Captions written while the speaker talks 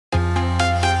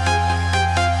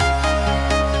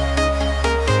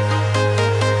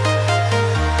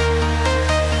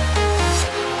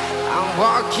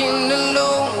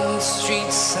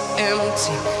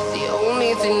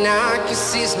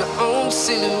see is my own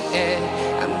silhouette.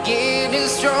 I'm getting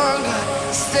stronger,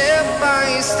 step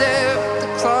by step. The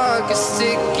clock is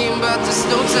ticking, but there's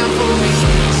no time for me.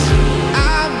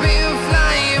 I've been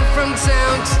flying from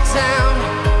town to town,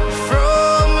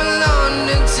 from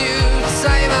London to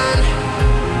Taiwan.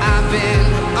 I've been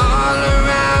all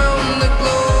around the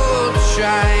globe,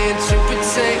 trying to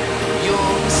protect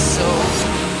your soul.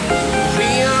 We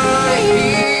are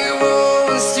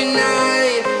heroes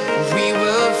tonight. We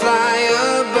will fly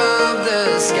above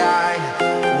the sky.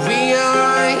 We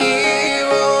are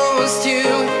heroes tonight.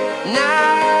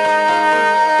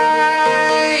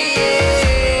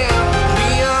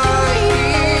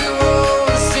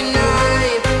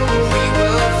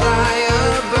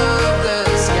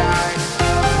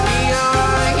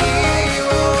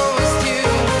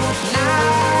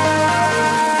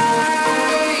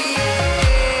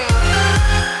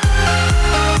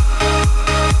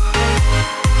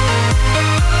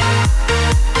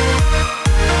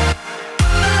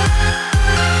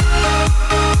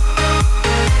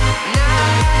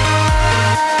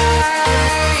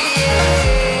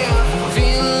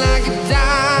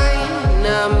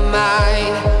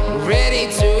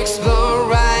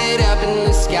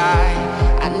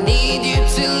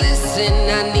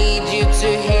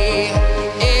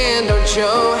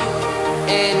 Show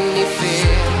any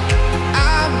fear.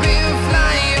 I've been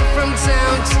flying from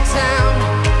town to town,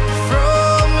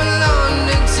 from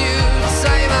London to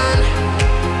Taiwan.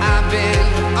 I've been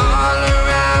all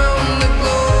around the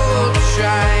globe,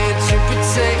 trying to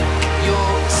protect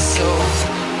your soul.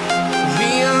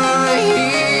 We are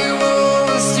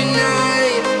heroes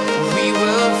tonight. We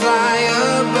will fly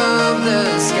above the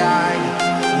sky.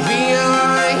 We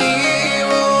are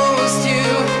heroes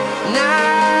tonight.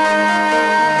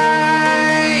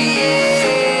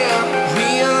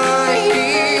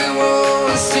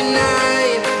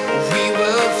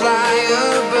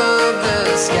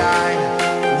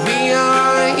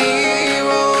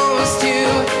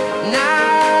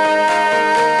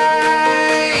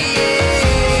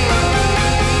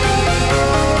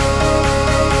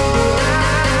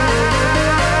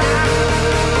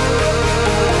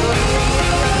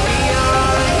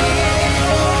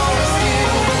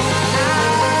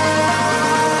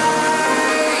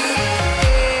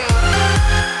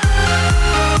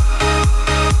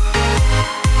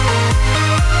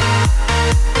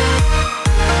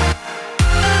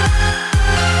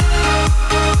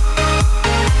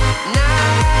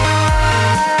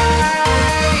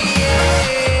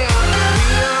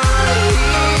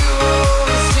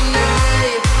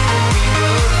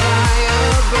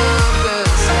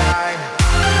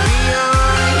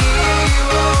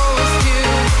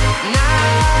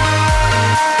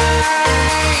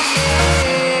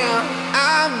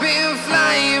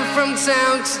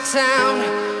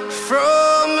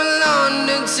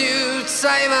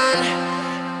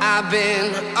 I've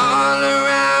been all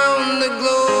around the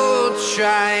globe,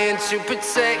 trying to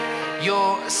protect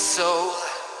your soul.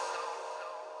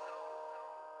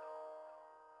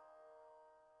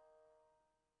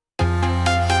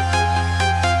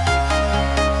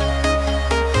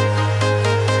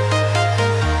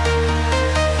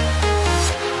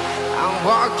 I'm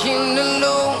walking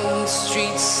alone, the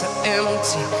streets are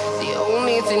empty. The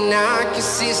only thing I can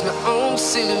see is my own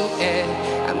silhouette.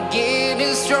 I'm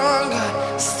getting stronger,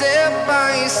 step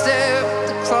by step.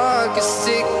 The clock is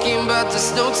ticking, but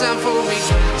there's no time for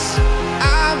regrets.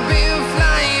 I've been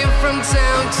flying from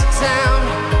town to town,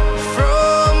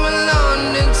 from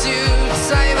London to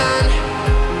Taiwan.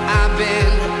 I've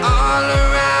been all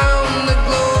around the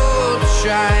globe,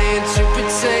 trying to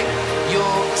protect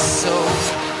your soul.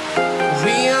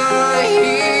 We are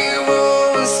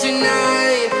heroes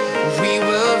tonight. We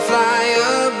will fly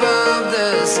above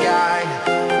the sky.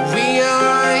 We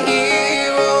are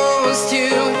heroes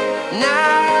tonight.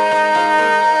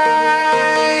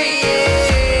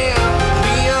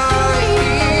 We are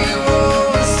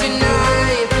heroes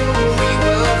tonight. We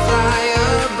will fly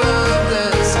above the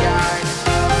sky.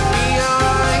 We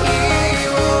are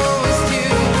heroes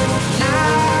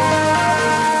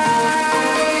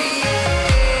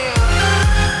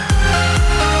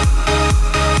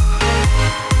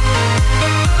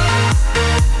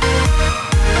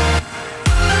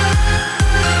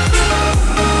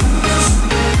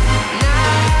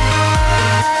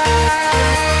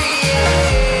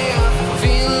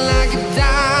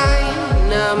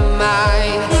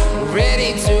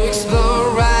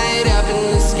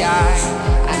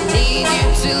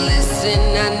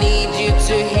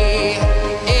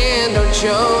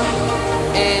show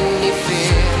any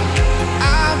fear.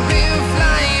 I've been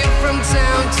flying from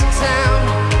town to town,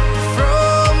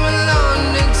 from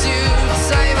London to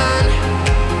Taiwan.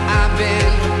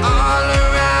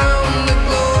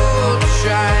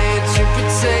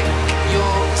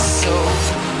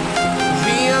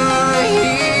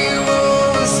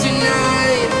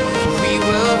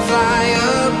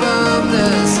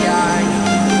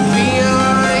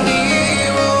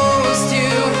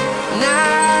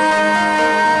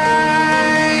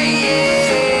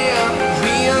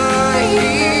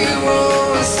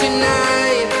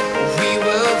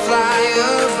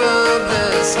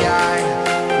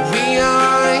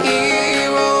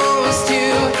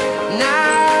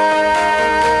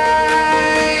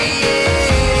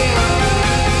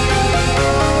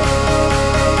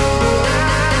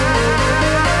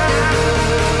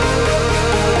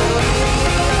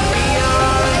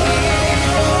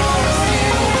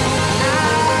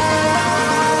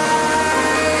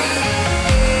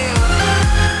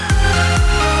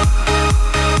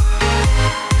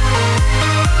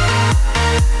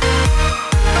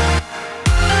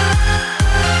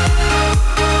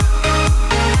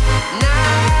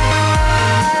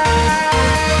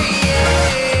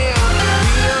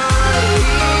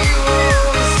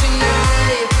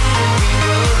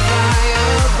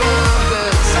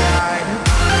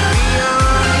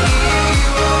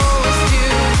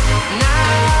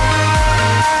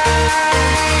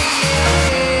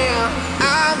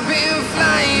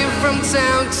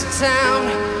 town,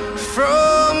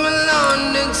 from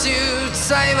London to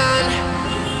Taiwan.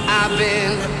 I've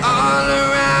been all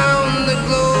around the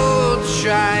globe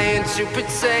trying to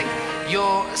protect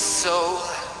your soul.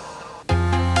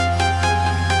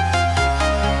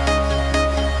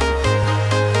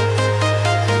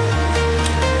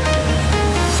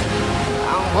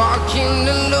 I'm walking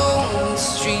alone, the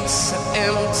streets are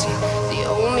empty. The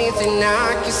only thing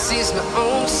I can see is my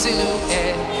own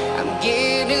silhouette. I'm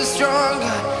getting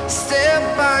stronger, step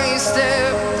by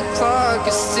step. The clock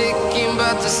is ticking,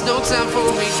 but there's no time for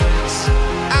me.